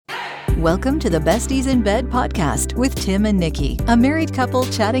Welcome to the Besties in Bed podcast with Tim and Nikki, a married couple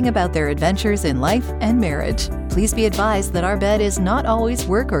chatting about their adventures in life and marriage. Please be advised that our bed is not always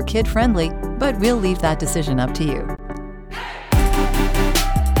work or kid friendly, but we'll leave that decision up to you.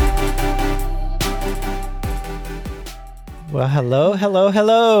 Well,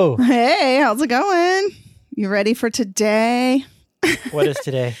 hello. Hey, how's it going? You ready for today? What is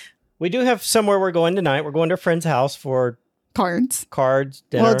today? We do have somewhere we're going tonight. We're going to a friend's house for Cards,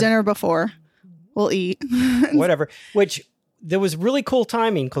 dinner. Well, dinner before. We'll eat. Whatever. Which, there was really cool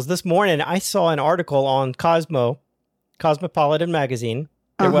timing because this morning I saw an article on Cosmopolitan Magazine,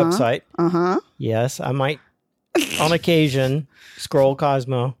 their website. Yes, I might, on occasion, scroll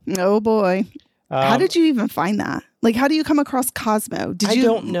Cosmo. Oh, boy. How did you even find that? Like, how do you come across Cosmo? Did you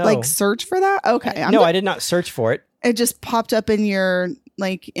don't know. Like, search for that? Okay. I did not search for it. It just popped up in your,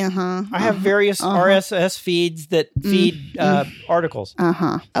 like, I have various RSS feeds that feed articles.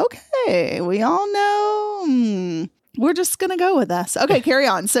 Okay. We all know. We're just going to go with this. Okay, carry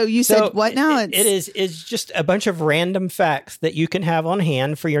on. So you said what now? It's just a bunch of random facts that you can have on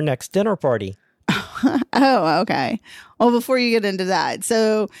hand for your next dinner party. Oh, okay. Well, before you get into that,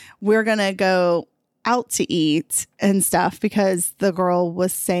 so we're going to go out to eat and stuff because the girl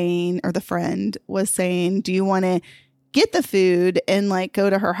was saying, or the friend was saying, do you want to get the food and like go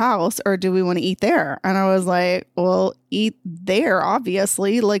to her house or do we want to eat there? And I was like, well, eat there,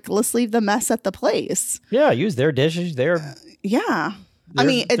 obviously. Like, let's leave the mess at the place. Yeah, use their dishes. Yeah.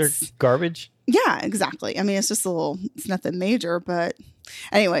 It's garbage. Yeah, exactly. I mean, it's just it's nothing major, but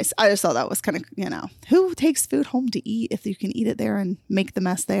anyways, I just thought that was kind of, who takes food home to eat if you can eat it there and make the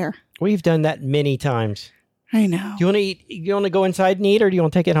mess there? We've done that many times. I know. Do you want to eat? You want to go inside and eat, or do you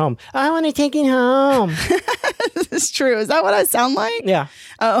want to take it home? I want to take it home. It's true. Is that what I sound like? Yeah.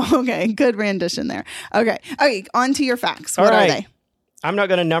 Oh, okay. Good rendition there. Okay. On to your facts. What are they? I'm not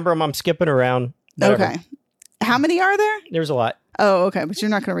going to number them. I'm skipping around. Whatever. Okay. How many are there? There's a lot. Oh, okay. But you're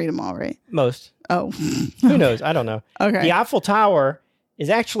not going to read them all, right? Most. Oh. Who knows? I don't know. Okay. The Eiffel Tower is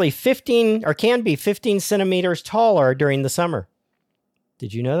actually 15 centimeters taller during the summer.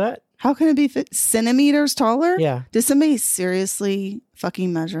 Did you know that? How can it be centimeters taller? Yeah. Did somebody seriously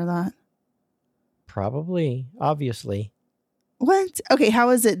fucking measure that? Probably. Obviously. What? Okay. How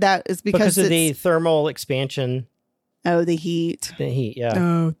is it that is because of the thermal expansion? Oh, the heat. The heat,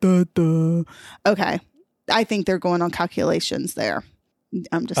 yeah. Okay. I think they're going on calculations there.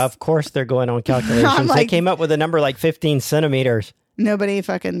 Of course they're going on calculations. They came up with a number like 15 centimeters. Nobody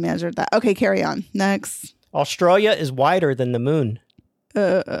fucking measured that. Okay, carry on. Next. Australia is wider than the moon.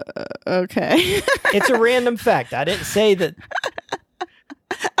 Okay. It's a random fact. I didn't say that.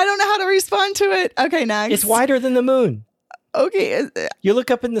 I don't know how to respond to it. Okay, next. It's wider than the moon. Okay. You look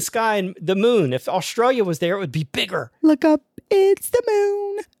up in the sky and the moon. If Australia was there, it would be bigger. Look up. It's the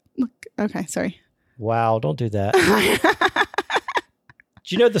moon. Look. Okay, sorry. Wow, don't do that.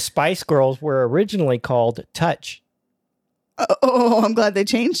 Do you know the Spice Girls were originally called Touch? Oh, I'm glad they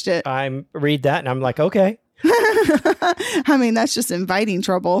changed it. I read that and I'm like, okay. I mean, that's just inviting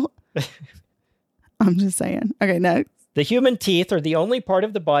trouble. I'm just saying. Okay, next. The human teeth are the only part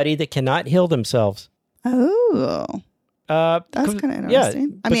of the body that cannot heal themselves. Oh. That's kind of interesting.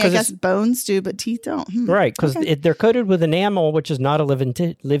 Yeah, I mean, I guess bones do, but teeth don't. Right, because they're coated with enamel, which is not a living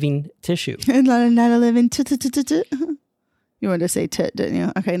tissue. Not a living You wanted to say tit, didn't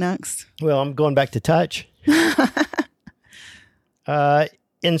you? Okay, next. Well, I'm going back to touch.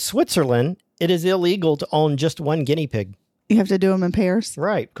 In Switzerland, it is illegal to own just one guinea pig. You have to do them in pairs?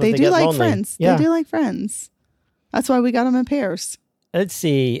 Right. They do get like lonely. friends. Yeah. They do like friends. That's why we got them in pairs. Let's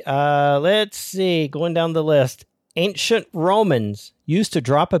see. Going down the list. Ancient Romans used to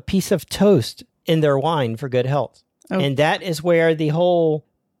drop a piece of toast in their wine for good health. Oh. And that is where the whole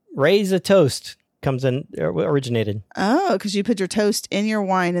raise a toast originated. Oh, because you put your toast in your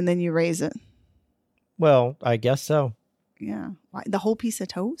wine and then you raise it. Well, I guess so. Yeah. The whole piece of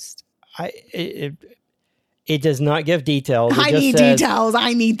toast? It does not give details. I need details.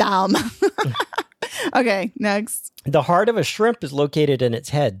 I need them. Okay, next. The heart of a shrimp is located in its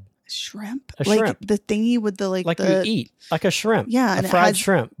head. Shrimp? Shrimp. The thingy with the you eat. Like a shrimp. Yeah. A fried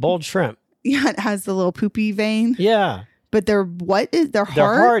shrimp. Boiled shrimp. Yeah, it has the little poopy vein. Yeah. But their heart? Their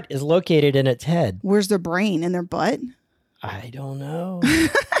heart is located in its head. Where's their brain? In their butt? I don't know.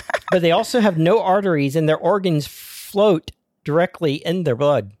 But they also have no arteries and their organs float directly in their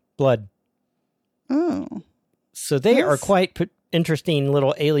blood. Oh. So they are quite interesting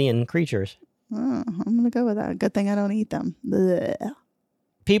little alien creatures. Oh, I'm going to go with that. Good thing I don't eat them. Blech.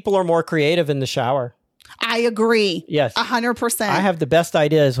 People are more creative in the shower. I agree. Yes. 100%. I have the best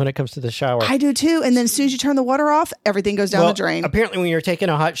ideas when it comes to the shower. I do too. And then as soon as you turn the water off, everything goes down the drain. Apparently, when you're taking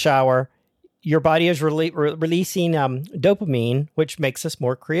a hot shower, your body is releasing dopamine, which makes us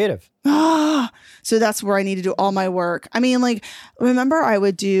more creative. So that's where I need to do all my work. I mean, like, remember I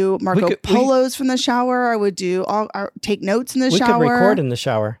would do Marco Polos from the shower. I would do take notes in the shower. We could record in the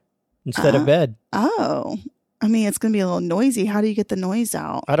shower instead of bed. Oh, I mean, it's going to be a little noisy. How do you get the noise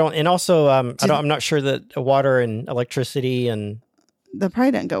out? And also, I'm not sure that water and electricity and they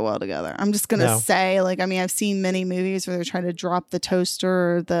probably didn't go well together. I'm just going to say, like, I mean, I've seen many movies where they're trying to drop the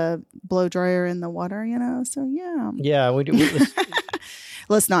toaster or the blow dryer in the water, So, yeah. Yeah, we do.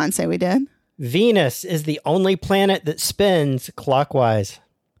 Let's not say we did. Venus is the only planet that spins clockwise.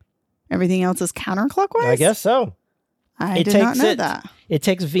 Everything else is counterclockwise? I guess so. I did not know that. It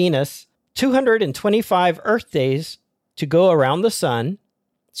takes Venus 225 Earth days to go around the sun.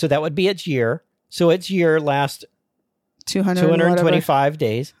 So that would be its year. So its year lasts 225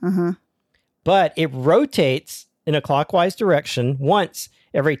 days. Uh-huh. But it rotates in a clockwise direction once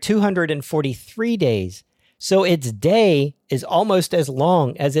every 243 days. So its day is almost as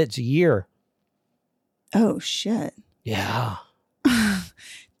long as its year. Oh, shit. Yeah.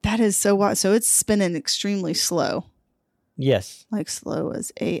 That is so wild. So it's spinning extremely slow. Yes. Like slow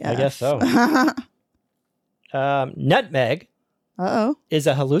as AF. I guess so. Nutmeg is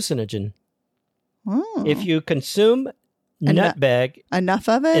a hallucinogen. Oh. If you consume nutmeg enough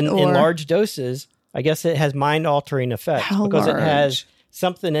of it in large doses, I guess it has mind-altering effects because it has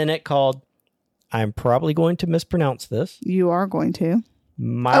something in it called, I'm probably going to mispronounce this. You are going to.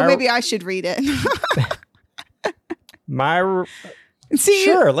 Maybe I should read it.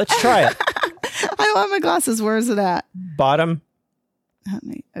 Sure, let's try it. I don't have my glasses. Where is it at? Bottom.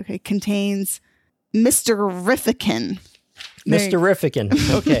 Okay, contains Mysterificin.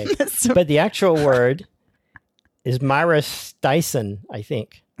 Mysterificin. Okay. But the actual word is myristicin, I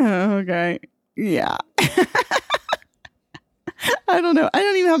think. Oh, okay. Yeah. I don't know. I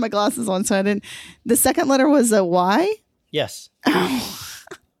don't even have my glasses on, so I didn't. The second letter was a Y? Yes. Oh.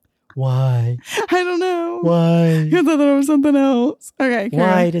 Why? I don't know. Why? I thought it was something else. Okay.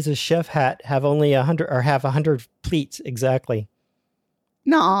 Why does a chef hat have only 100 or have 100 pleats exactly?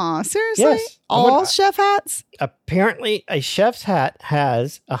 Nah, seriously? Yes. All chef hats? Apparently, a chef's hat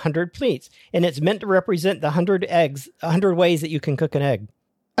has 100 pleats, and it's meant to represent the 100 eggs, 100 ways that you can cook an egg.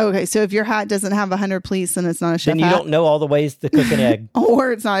 Okay, so if your hat doesn't have 100 pleats, then it's not a chef hat? Then you don't know all the ways to cook an egg.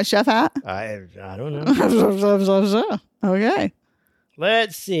 Or it's not a chef hat? I don't know. Okay.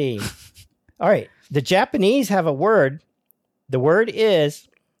 Let's see. All right. The Japanese have a word. The word is,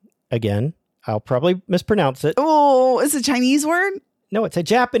 again, I'll probably mispronounce it. Oh, it's a Chinese word? No, it's a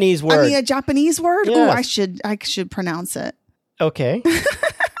Japanese word. I mean, a Japanese word? Yes. Oh, I should pronounce it. Okay.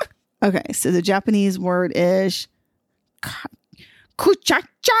 Okay, so the Japanese word is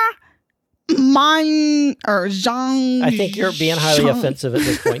kuchacha man or zhang. I think you're being highly offensive at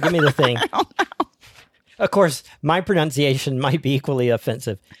this point. Give me the thing. I don't know. Of course, my pronunciation might be equally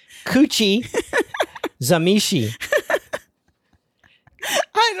offensive. Kuchi zamishi.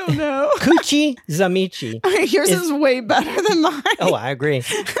 I don't know. Kuchi zamichi. Yours is way better than mine. Oh, I agree.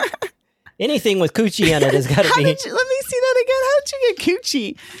 Anything with coochie in it has got to be. Let me see that again. How did you get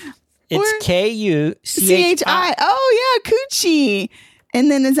coochie? It's Kuchi. Oh, yeah, coochie.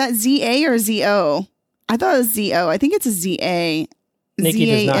 And then is that ZA or ZO? I thought it was ZO. I think it's a ZA. Nikki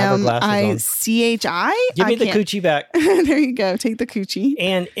does not have her glasses ZAMICHI? Give me the coochie back. There you go. Take the coochie.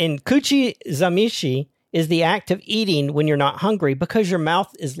 And in kuchi zamishi is the act of eating when you're not hungry because your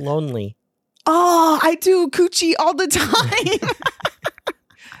mouth is lonely. Oh, I do coochie all the time.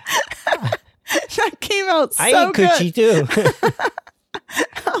 That came out so I eat coochie too.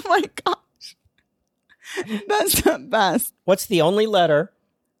 Oh my gosh. That's the best. What's the only letter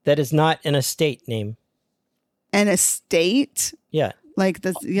that is not an estate name? An estate? Yeah. Like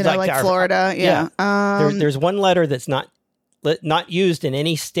this, like Florida. Yeah. There's one letter that's not used in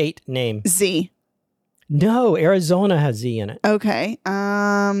any state name. Z. No, Arizona has Z in it. Okay.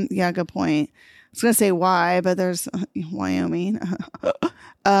 Yeah, good point. I was gonna say Y, but there's Wyoming.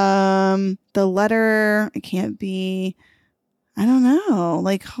 The letter, it can't be. I don't know.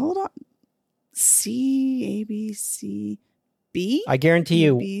 Like, hold on. C, A, B, C, B. I guarantee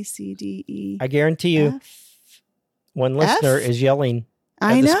you. B, C, D, E. I guarantee you. F? One listener is yelling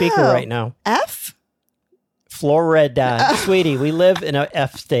at the speaker right now. F? Florida. Sweetie, we live in a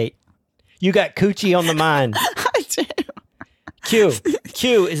F state. You got coochie on the mind. I do. Q.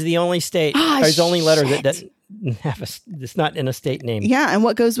 Q is the only state. There's the only letter that doesn't have it's not in a state name. Yeah, and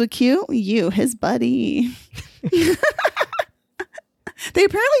what goes with Q? You, his buddy. They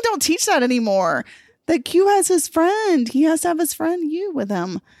apparently don't teach that anymore. That Q has his friend. He has to have his friend you with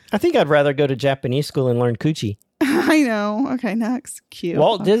him. I think I'd rather go to Japanese school and learn coochie. I know. Okay, next. Q.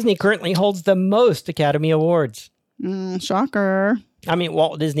 Walt Disney currently holds the most Academy Awards. Shocker. I mean,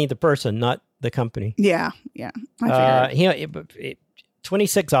 Walt Disney, the person, not the company. Yeah. I figured.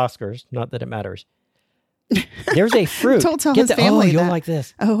 26 Oscars. Not that it matters. There's a fruit. Don't tell his family you'll that. like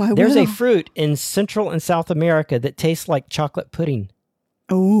this. Oh, I There's will. a fruit in Central and South America that tastes like chocolate pudding.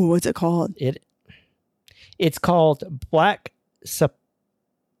 Oh, what's it called? It's called black sapote.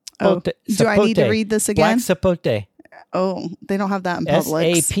 Do I need to read this again? Black sapote. Oh, they don't have that in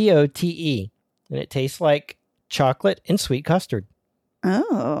Publix. Sapote. And it tastes like chocolate and sweet custard.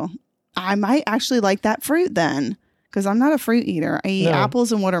 Oh, I might actually like that fruit then, because I'm not a fruit eater. I eat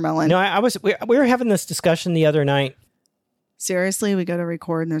apples and watermelon. No, we were having this discussion the other night. Seriously, we go to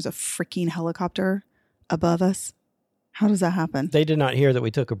record and there's a freaking helicopter above us. How does that happen? They did not hear that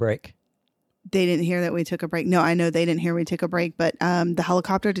we took a break. They didn't hear that we took a break. No, I know they didn't hear we took a break, but the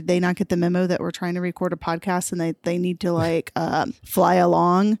helicopter, did they not get the memo that we're trying to record a podcast and they need to like fly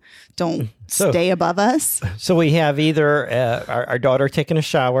along? Don't stay above us. So we have either our daughter taking a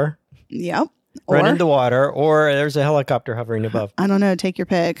shower. Yep. Running the water, or there's a helicopter hovering above. I don't know. Take your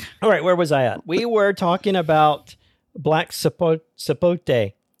pick. All right, where was I at? We were talking about black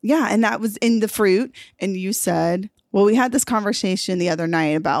sapote. Yeah, and that was in the fruit. And you said, well, we had this conversation the other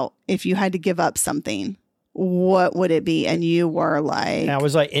night about if you had to give up something, what would it be? And you were like... And I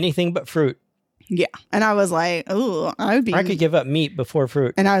was like, anything but fruit. Yeah. And I was like, oh, I could give up meat before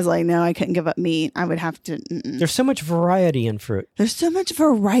fruit. And I was like, no, I couldn't give up meat. I would have to. There's so much variety in fruit. There's so much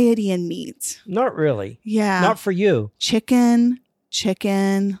variety in meat. Not really. Yeah. Not for you. Chicken,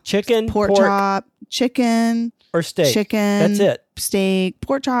 pork chop, chicken. Or steak. Chicken. That's it. Steak,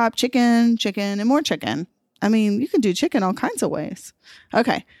 pork chop, chicken, and more chicken. I mean, you can do chicken all kinds of ways.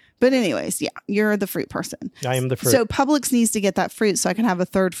 Okay. But anyways, yeah, you're the fruit person. I am the fruit. So Publix needs to get that fruit so I can have a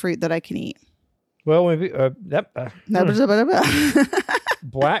third fruit that I can eat. Well, maybe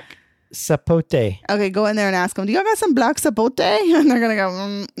black sapote. Okay, go in there and ask them, do y'all got some black sapote? And they're going to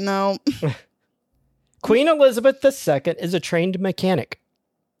go, no. Queen Elizabeth II is a trained mechanic.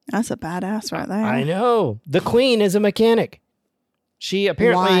 That's a badass right there. I know. The Queen is a mechanic. She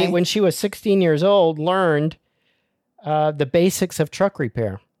apparently, when she was 16 years old, learned the basics of truck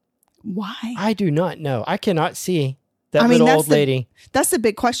repair. Why? I do not know. I cannot see that little old lady. That's the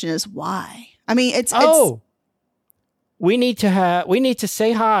big question is why? I mean, it's we need to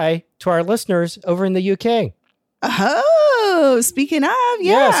say hi to our listeners over in the UK. Oh, speaking of,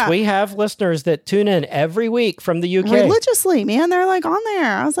 yeah. Yes, we have listeners that tune in every week from the UK. Religiously, man. They're like on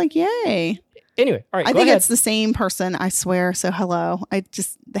there. I was like, yay. Anyway, all right. I think it's the same person, I swear. So hello.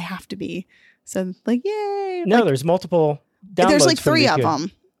 They have to be. So like, yay. No, like, there's multiple downloads. There's like 3 of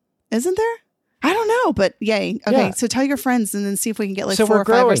them. Isn't there? I don't know, but yay. Okay, yeah. So tell your friends and then see if we can get like 4 or 5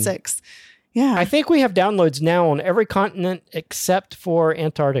 growing. or 6. Yeah. I think we have downloads now on every continent except for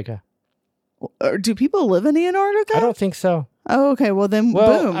Antarctica. Or do people live in Antarctica? I don't think so. Oh, okay. Well, then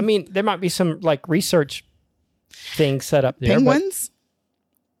Well, boom. I mean, there might be some like research things set up there. Penguins?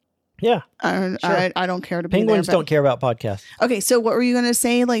 Yeah. I don't care to be Penguins there, don't care about podcasts. Okay, so what were you going to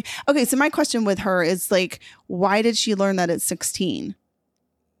say? Like, okay, so my question with her is like, why did she learn that at 16?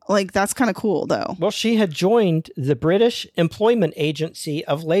 Like, that's kind of cool, though. Well, she had joined the British Employment Agency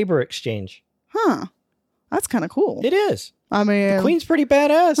of Labor Exchange. Huh. That's kind of cool. It is. I mean, the Queen's pretty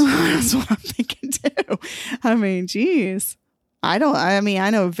badass. That's what I'm thinking, too. I mean, geez. I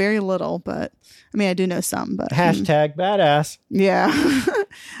know very little, but I mean, I do know some, but. Hashtag badass. Yeah.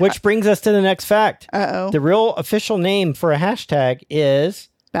 Which brings us to the next fact. Uh-oh. The real official name for a hashtag is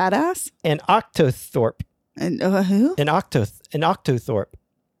badass? An octothorpe. And who? An octothorpe.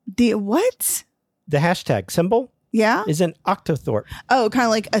 The what? The hashtag symbol? Yeah. Is an octothorpe. Oh, kind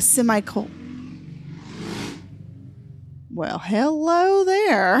of like a semicolon. Well, hello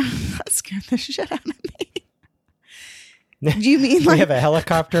there. That scared the shit out of me. Do you mean like we have a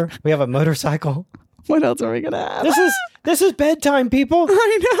helicopter? We have a motorcycle? What else are we gonna have? This is bedtime, people.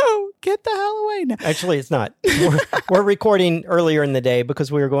 I know. Get the hell away now. Actually, it's not. We're recording earlier in the day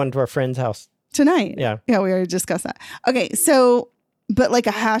because we were going to our friend's house tonight. Yeah. Yeah, we already discussed that. Okay, so but like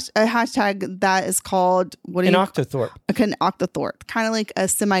a hashtag that is called an octothorpe. An octothorpe, kind of like a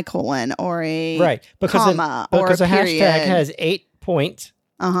semicolon or a right comma because or a period. hashtag has 8 points.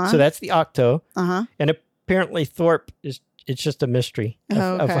 So that's the octo. And apparently Thorpe it's just a mystery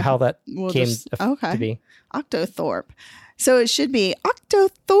of how that came to be. Octothorpe. So it should be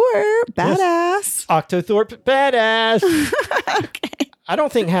Octothorpe badass. Yes. Octothorpe badass. Okay. I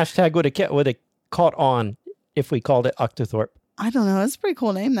don't think hashtag would have caught on if we called it Octothorpe. I don't know. It's a pretty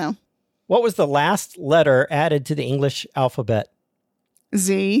cool name though. What was the last letter added to the English alphabet?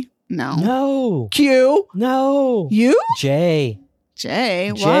 Z? No. No. Q? No. U? J.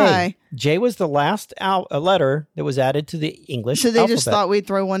 J? Why? J was the last letter that was added to the English So they alphabet. just thought we'd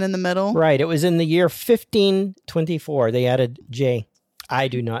throw one in the middle? Right. It was in the year 1524. They added J. I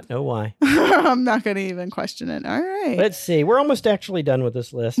do not know why. I'm not going to even question it. All right. Let's see. We're almost actually done with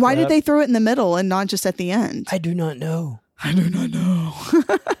this list. Why did they throw it in the middle and not just at the end? I do not know. I do not know.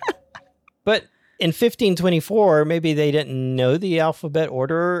 But in 1524, maybe they didn't know the alphabet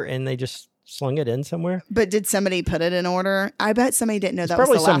order and they just slung it in somewhere. But did somebody put it in order? I bet somebody didn't know that was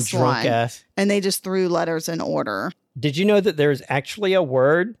Probably the some last drunk one. ass. And they just threw letters in order. Did you know that there's actually a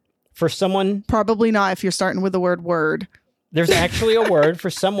word for someone? Probably not if you're starting with the word word. There's actually a word for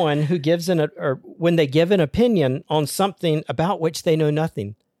someone who gives or when they give an opinion on something about which they know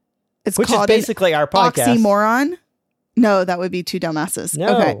nothing. It's Which is called basically our podcast. oxymoron. No, that would be two dumbasses.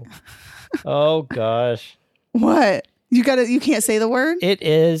 No. Okay. Oh gosh. What? You can't say the word? It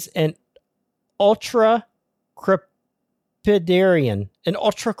is an ultra-crepidarian. An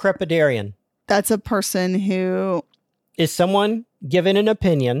ultra-crepidarian That's a person who is someone giving an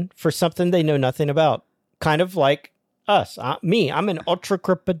opinion for something they know nothing about. Kind of like us. I'm an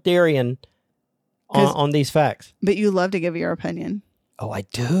ultra-crepidarian on these facts. but you love to give your opinion. Oh, I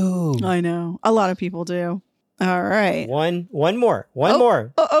do. I know. A lot of people do. All right. One more. One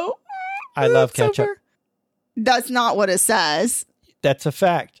more. Uh-oh. I love It's ketchup. over. That's not what it says. That's a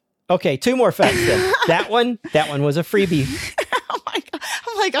fact. Okay, two more facts then. That one was a freebie. Oh my God.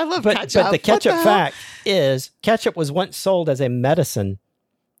 I'm like, I love But ketchup. the ketchup What the hell? fact is ketchup was once sold as a medicine.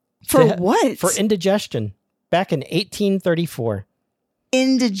 For to- what? For indigestion back in 1834.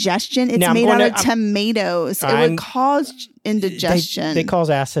 Indigestion. It's Now, I'm made going out of to- tomatoes. It would cause indigestion. They cause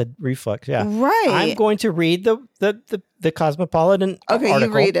acid reflux, yeah. Right. I'm going to read the Cosmopolitan Okay, article.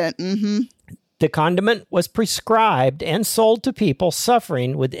 you read it. Mm-hmm. The condiment was prescribed and sold to people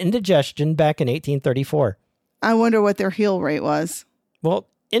suffering with indigestion back in 1834. I wonder what their heal rate was. Well,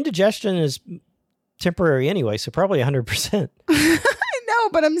 indigestion is temporary anyway, so probably 100%. No,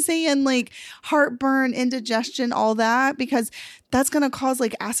 but I'm saying like heartburn, indigestion, all that, because that's going to cause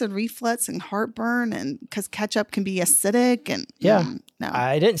like acid reflux and heartburn, and because ketchup can be acidic and Yeah. no.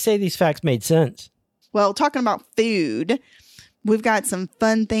 I didn't say these facts made sense. Well, talking about food, we've got some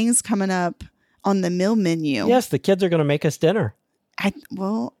fun things coming up on the meal menu. Yes, the kids are going to make us dinner.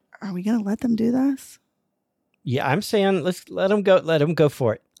 Well, are we going to let them do this? Yeah, I'm saying let's let them go. Let them go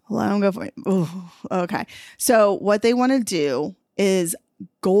for it. Let them go for it. Ooh, okay. So what they want to do is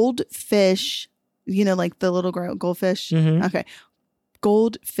goldfish, like the little goldfish. Mhm. Okay.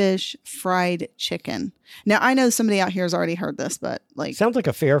 Goldfish fried chicken. Now, I know somebody out here has already heard this, but like Sounds like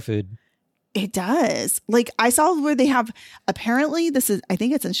a fair food. it does. Like I saw where they have, apparently I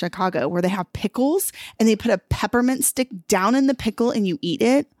think it's in Chicago, where they have pickles and they put a peppermint stick down in the pickle and you eat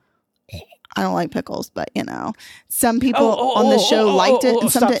it. I don't like pickles, but some people on the show liked it. And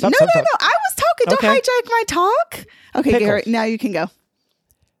some didn't. Stop. No. I was talking. Don't Okay. hijack my talk. Okay, Pickles. Garrett, now you can go.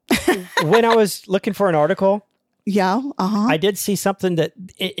 When I was looking for an article, Yeah. Uh-huh. I did see something that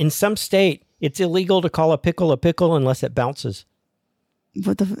in some state, it's illegal to call a pickle unless it bounces.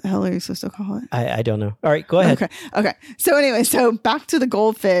 What the hell are you supposed to call it? I don't know. All right, go ahead. Okay. So anyway, back to the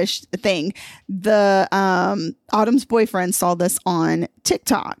goldfish thing. The Autumn's boyfriend saw this on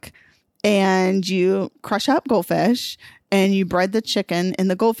TikTok, and you crush up goldfish and you bread the chicken in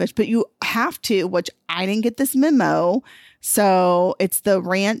the goldfish, but you have to, which I didn't get this memo. So it's the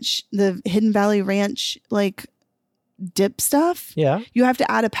ranch, the Hidden Valley Ranch, like dip stuff. Yeah. You have to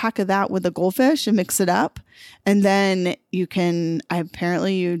add a pack of that with the goldfish and mix it up. And then you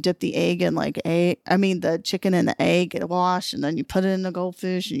dip the egg in the chicken in the egg, get it washed, and then you put it in the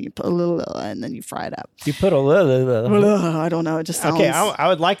goldfish and you put a little, and then you fry it up. You put a little. I don't know. It just sounds. Okay, I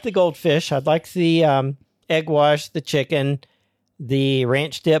would like the goldfish. I'd like the egg wash, the chicken, the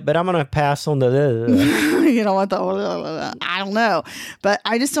ranch dip, but I'm going to pass on the. You don't want the. I don't know, but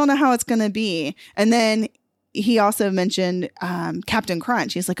I just don't know how it's going to be. And then he also mentioned Captain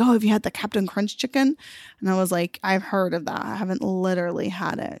Crunch. He's like, "Oh, have you had the Captain Crunch chicken?" And I was like, "I've heard of that. I haven't literally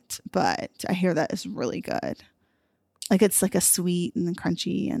had it, but I hear that is really good. Like it's like a sweet and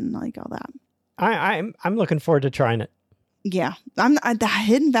crunchy and like all that." I'm looking forward to trying it. Yeah, I'm the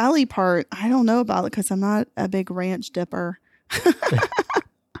Hidden Valley part. I don't know about it because I'm not a big ranch dipper.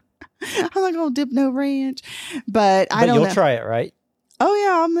 I'm not gonna dip no ranch, but I don't know. You'll try it, right? Oh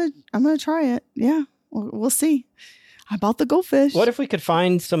yeah, I'm gonna try it. Yeah, we'll see. I bought the goldfish. What if we could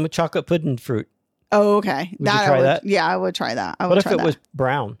find some chocolate pudding fruit? Oh, okay. Would you try that? Yeah, I would try that. What if it was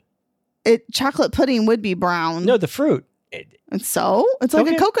brown? Chocolate pudding would be brown. No, the fruit. And so it's like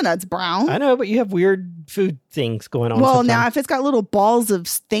Okay. a coconut's brown. I know, but you have weird food things going on. Well, sometimes. now if it's got little balls of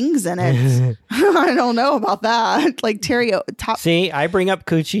things in it, I don't know about that. Like See, I bring up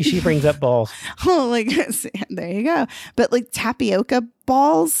coochie, she brings up balls. like there you go. But like tapioca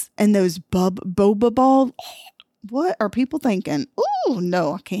balls and those boba balls. What are people thinking? Oh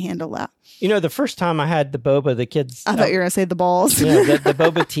no, I can't handle that. You know, the first time I had the boba, the kids. I thought you were gonna say the balls. Yeah, the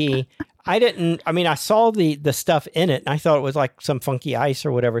boba tea. I saw the stuff in it and I thought it was like some funky ice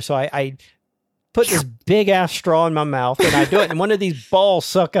or whatever. So I put this big ass straw in my mouth and I do it and one of these balls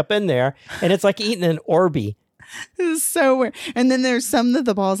suck up in there and it's like eating an Orby. This is so weird. And then there's some of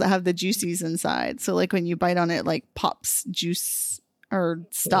the balls that have the juices inside. So like when you bite on it, like pops juice or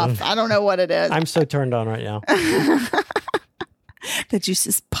stuff. I don't know what it is. I'm so turned on right now. The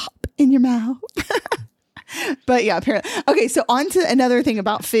juices pop in your mouth. But yeah, apparently. Okay, so on to another thing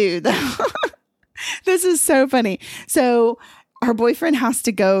about food. This is so funny. So her boyfriend has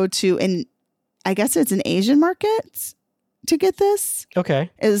to go to I guess it's an Asian market to get this. Okay.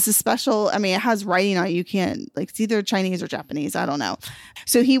 It's a special, it has writing on it. You can't, like, it's either Chinese or Japanese. I don't know.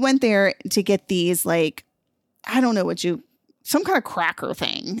 So he went there to get these, like, I don't know some kind of cracker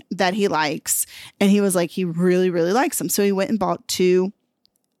thing that he likes. And he was like, he really, really likes them. So he went and bought 2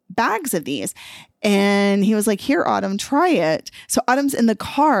 bags of these. And he was like, here, Autumn, try it. So Autumn's in the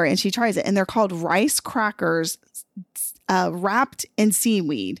car and she tries it. And they're called rice crackers wrapped in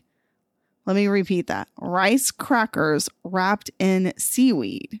seaweed. Let me repeat that. Rice crackers wrapped in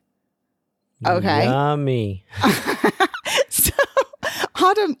seaweed. Okay. Yummy. So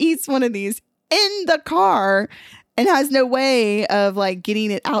Autumn eats one of these in the car and has no way of like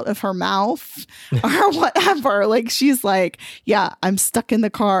getting it out of her mouth or whatever. Like she's like, yeah, I'm stuck in the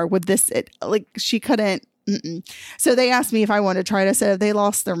car with this. She couldn't. So they asked me if I wanted to try it. I said, have they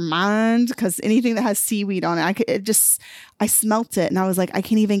lost their mind? Because anything that has seaweed on it, I smelt it and I was like, I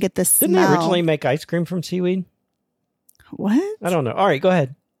can't even get the smell. Didn't they originally make ice cream from seaweed? What? I don't know. All right, go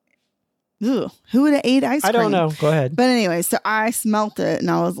ahead. Ugh, who would have ate ice cream? I don't know. Go ahead. But anyway, so I smelt it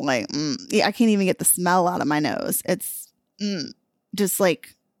and I was like, yeah, I can't even get the smell out of my nose. It's just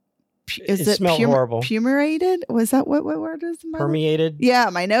like, it smelled horrible. Fumigated? Was that what word is? Permeated? Yeah,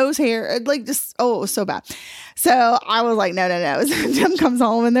 my nose hair. It was so bad. So I was like, no. So Tim comes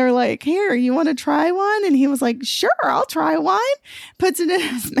home and they're like, here, you want to try one? And he was like, sure, I'll try one. Puts it in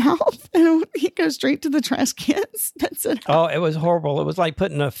his mouth and he goes straight to the trash can, spits it out. Oh, it was horrible. It was like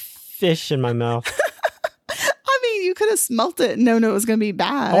putting a fish in my mouth. You could have smelt it and known it was going to be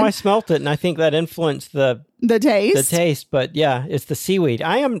bad. Oh, I smelt it, and I think that influenced the taste. The taste, but yeah, it's the seaweed.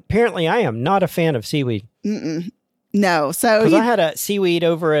 I am not a fan of seaweed. No, so because I had a seaweed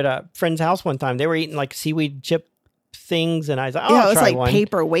over at a friend's house one time. They were eating like seaweed chip things, and I was like, "Oh, yeah, I'll it was try like one."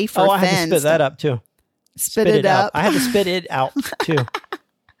 paper wafer. I had to spit that up too. Spit it up. I had to spit it out too.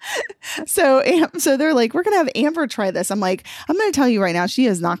 So they're like, we're going to have Amber try this. I'm like, I'm going to tell you right now, she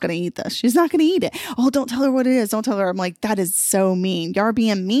is not going to eat this. She's not going to eat it. Oh, don't tell her what it is. Don't tell her. I'm like, that is so mean. Y'all are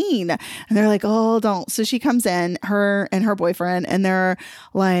being mean. And they're like, oh, don't. So she comes in, her and her boyfriend, and they're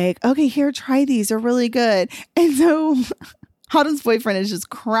like, okay, here, try these. They're really good. And so Autumn's boyfriend is just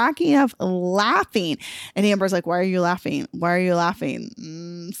cracking up laughing. And Amber's like, why are you laughing? Why are you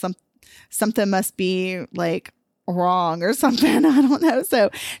laughing? Something must be like wrong or something. I don't know. So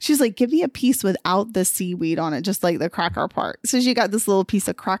she's like, give me a piece without the seaweed on it, just like the cracker part. So she got this little piece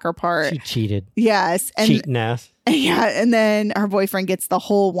of cracker part. She cheated. Yes. And cheating ass. Yeah. And then her boyfriend gets the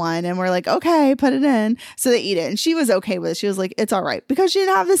whole one and we're like, okay, put it in. So they eat it. And she was okay with it. She was like, it's all right because she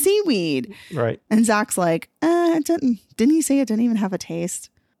didn't have the seaweed. Right. And Zach's like, didn't he say it didn't even have a taste?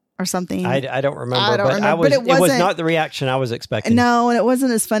 Or something. I don't remember. But it was not the reaction I was expecting. No, and it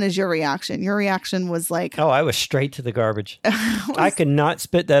wasn't as fun as your reaction. Your reaction was like, oh, I was straight to the garbage. I could not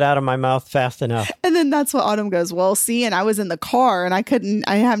spit that out of my mouth fast enough. And then that's what Autumn goes, well, see, and I was in the car and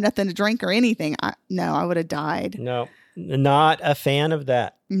I have nothing to drink or anything. I would have died. No, not a fan of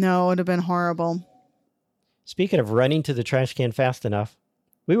that. No, it would have been horrible. Speaking of running to the trash can fast enough,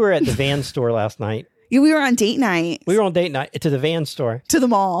 we were at the van store last night. Yeah, we were on date night. We were on date night to the van store. To the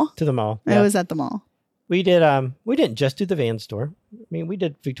mall. Yeah. I was at the mall. We did. We didn't just do the van store. I mean, we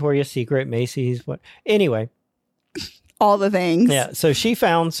did Victoria's Secret, Macy's. Anyway, all the things. Yeah. So she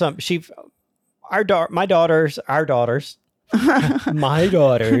found some. My daughters. My daughters.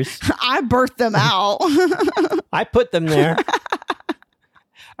 I birthed them out. I put them there.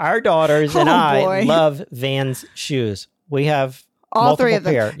 Our daughters and I love Vans shoes. We have. All multiple three of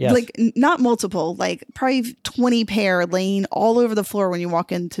them. Pair, yes. Like, not multiple, like probably 20 pair laying all over the floor when you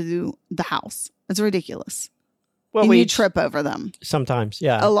walk into the house. It's ridiculous. Well, and you trip over them. Sometimes,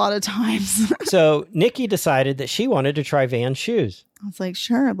 yeah. A lot of times. So Nikki decided that she wanted to try Van's shoes. I was like,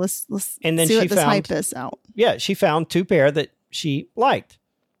 sure, let's and then see what this found, hype is out. Yeah, she found 2 pair that she liked.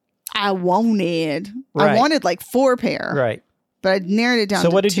 I wanted Right. I wanted like 4 pair. Right. But I narrowed it down So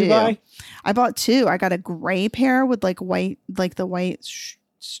to what did 2. you buy? I bought 2. I got a gray pair with like white, like the white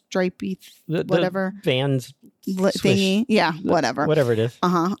stripey whatever. The Vans thingy. Yeah, whatever. Whatever it is.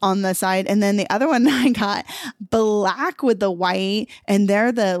 On the side. And then the other one I got black with the white, and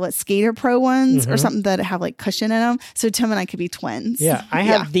they're the Skater Pro ones or something that have like cushion in them. So Tim and I could be twins. Yeah, I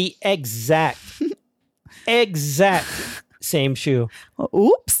have the exact same shoe.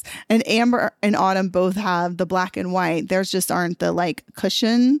 Oops. And Amber and Autumn both have the black and white. Theirs just aren't the like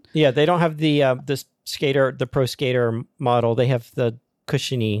cushion. Yeah, they don't have the Pro Skater model. They have the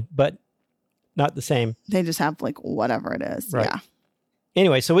cushiony, but not the same. They just have like whatever it is. Right. Yeah.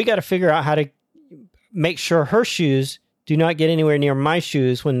 Anyway, so we got to figure out how to make sure her shoes do not get anywhere near my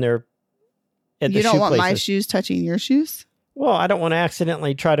shoes when they're at the shoe places. You don't want my shoes touching your shoes? Well, I don't want to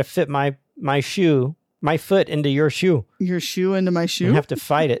accidentally try to fit my foot into your shoe. Your shoe into my shoe? And have to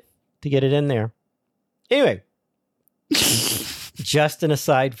fight it to get it in there. Anyway, just an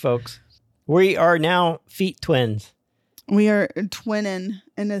aside, folks. We are now feet twins. We are twinning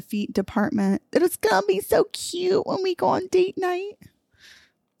in the feet department. It's going to be so cute when we go on date night.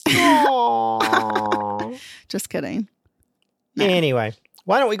 Aww. Just kidding. No. Anyway,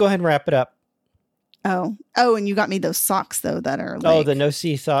 why don't we go ahead and wrap it up? Oh, and you got me those socks though that are like, the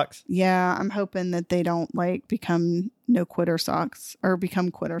no-see socks. Yeah, I'm hoping that they don't like become no quitter socks or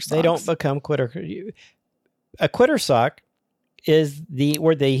become quitter socks. They don't become quitter. A quitter sock is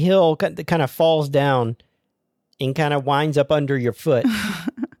where the heel kind of falls down and kind of winds up under your foot.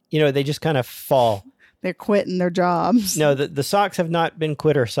 They just kind of fall. They're quitting their jobs. No, the socks have not been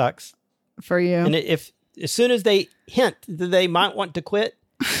quitter socks for you. And as soon as they hint that they might want to quit,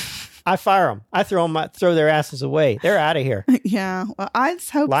 I fire them. I throw their asses away. They're out of here. Yeah. Well, I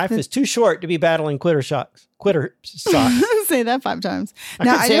just hope life is too short to be battling quitter socks. Say that 5 times. I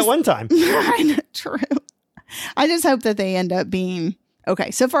could say it one time. I know, true. I just hope that they end up being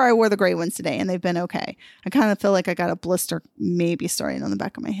okay. So far, I wore the gray ones today, and they've been okay. I kind of feel like I got a blister maybe starting on the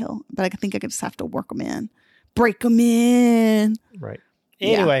back of my heel, but I think I could just have to work them in, break them in. Right.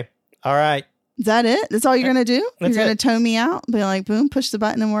 Anyway, All right. Is that it? That's all you're going to do? That's you're going to tone me out? Be like, boom, push the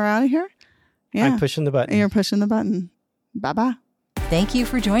button and we're out of here? Yeah. I'm pushing the button. And you're pushing the button. Bye-bye. Thank you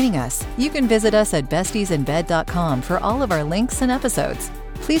for joining us. You can visit us at bestiesinbed.com for all of our links and episodes.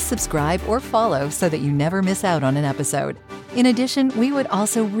 Please subscribe or follow so that you never miss out on an episode. In addition, we would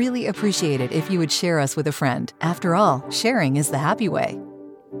also really appreciate it if you would share us with a friend. After all, sharing is the happy way.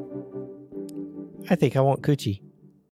 I think I want coochie.